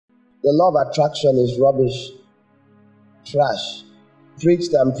The law of attraction is rubbish, trash,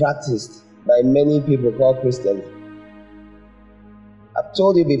 preached and practiced by many people called Christians. I've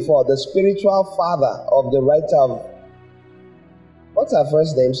told you before, the spiritual father of the writer of, what's her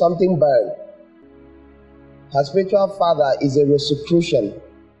first name? Something Byrne. Her spiritual father is a Rosicrucian.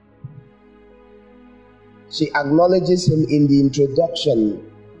 She acknowledges him in the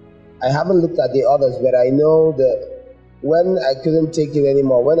introduction. I haven't looked at the others, but I know that when I couldn't take it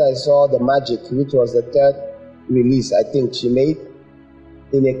anymore, when I saw The Magic, which was the third release I think she made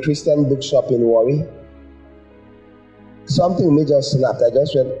in a Christian bookshop in Warri, something me just snapped. I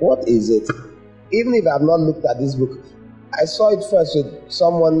just went, what is it? Even if I've not looked at this book, I saw it first with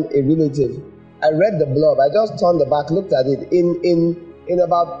someone, a relative. I read the blurb. I just turned the back, looked at it. In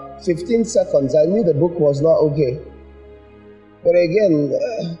about 15 seconds, I knew the book was not okay. But again,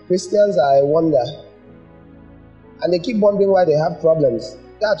 Christians are a wonder. And they keep wondering why they have problems.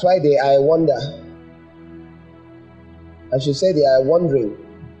 That's why they are a wonder. I should say they are wondering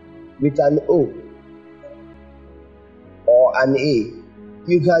with an O or an A.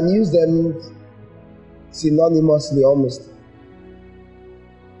 You can use them synonymously almost.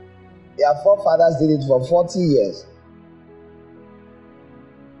 Their forefathers did it for 40 years.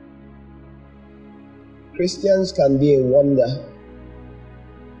 Christians can be a wonder.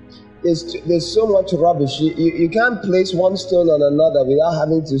 There's so much rubbish. You can't place one stone on another without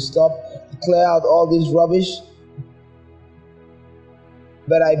having to stop, clear out all this rubbish.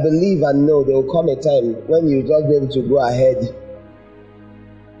 But I believe and know there will come a time when you just be able to go ahead.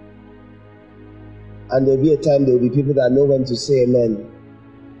 And there will be a time there will be people that know when to say amen.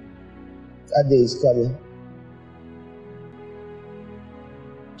 That day is coming.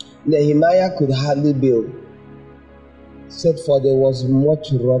 Nehemiah could hardly build, except for there was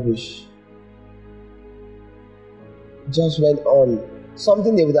much rubbish. Just went on.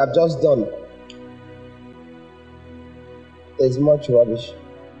 Something they would have just done. There's much rubbish.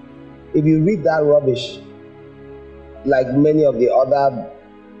 If you read that rubbish, like many of the other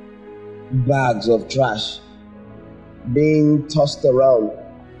bags of trash being tossed around,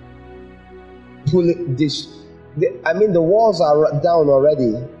 the walls are down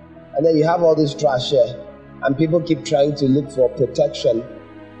already, and then you have all this trash here, and people keep trying to look for protection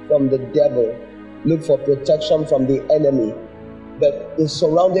from the devil, look for protection from the enemy, but it's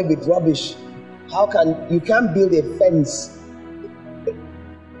surrounded with rubbish. You can't build a fence.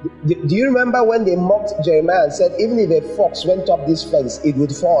 Do you remember when they mocked Jeremiah and said, even if a fox went up this fence, it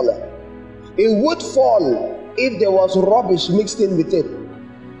would fall? It would fall if there was rubbish mixed in with it.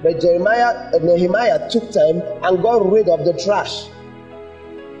 But Nehemiah took time and got rid of the trash.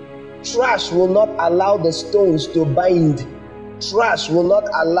 Trash will not allow the stones to bind. Trash will not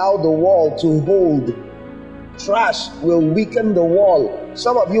allow the wall to hold. Trash will weaken the wall.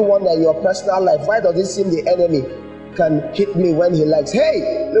 Some of you wonder in your personal life, why does it seem the enemy can hit me when he likes?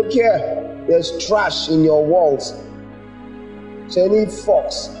 Hey, look here, there's trash in your walls. So any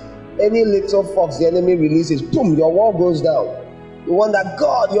little fox the enemy releases, boom, your wall goes down. You wonder,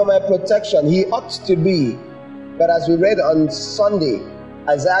 God, you're my protection. He ought to be. But as we read on Sunday,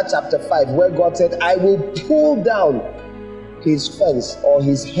 Isaiah chapter 5, where God said, I will pull down his fence or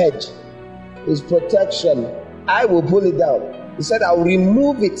his hedge, his protection. I will pull it down. He said, I will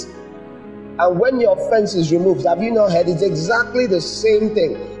remove it. And when your fence is removed, have you not heard? It's exactly the same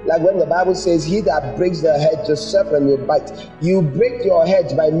thing. Like when the Bible says, he that breaks the hedge, the serpent will bite. You break your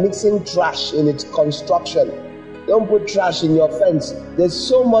hedge by mixing trash in its construction. Don't put trash in your fence. There's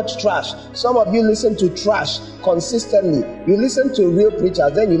so much trash. Some of you listen to trash consistently. You listen to real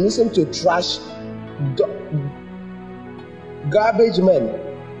preachers, then you listen to trash garbage men.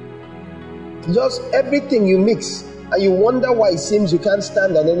 Just everything you mix, and you wonder why it seems you can't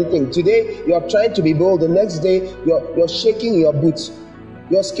stand on anything. Today you're trying to be bold, the next day you're shaking your boots.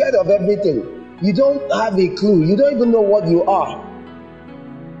 You're scared of everything. You don't have a clue. You don't even know what you are.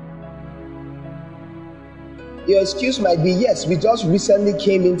 Your excuse might be, yes, we just recently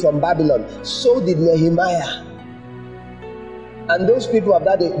came in from Babylon. So did Nehemiah. And those people of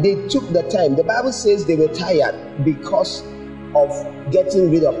that day, they took the time. The Bible says they were tired because of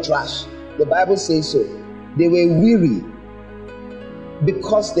getting rid of trash. The Bible says so. They were weary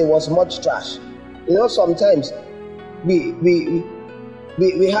because there was much trash. You know, sometimes we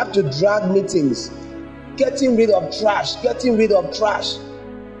have to drag meetings, getting rid of trash.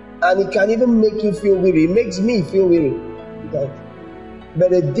 And it can even make you feel weary. It makes me feel weary.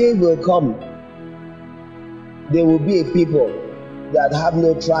 But a day will come, there will be a people that have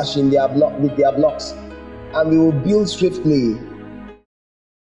no trash in their with their blocks, and we will build swiftly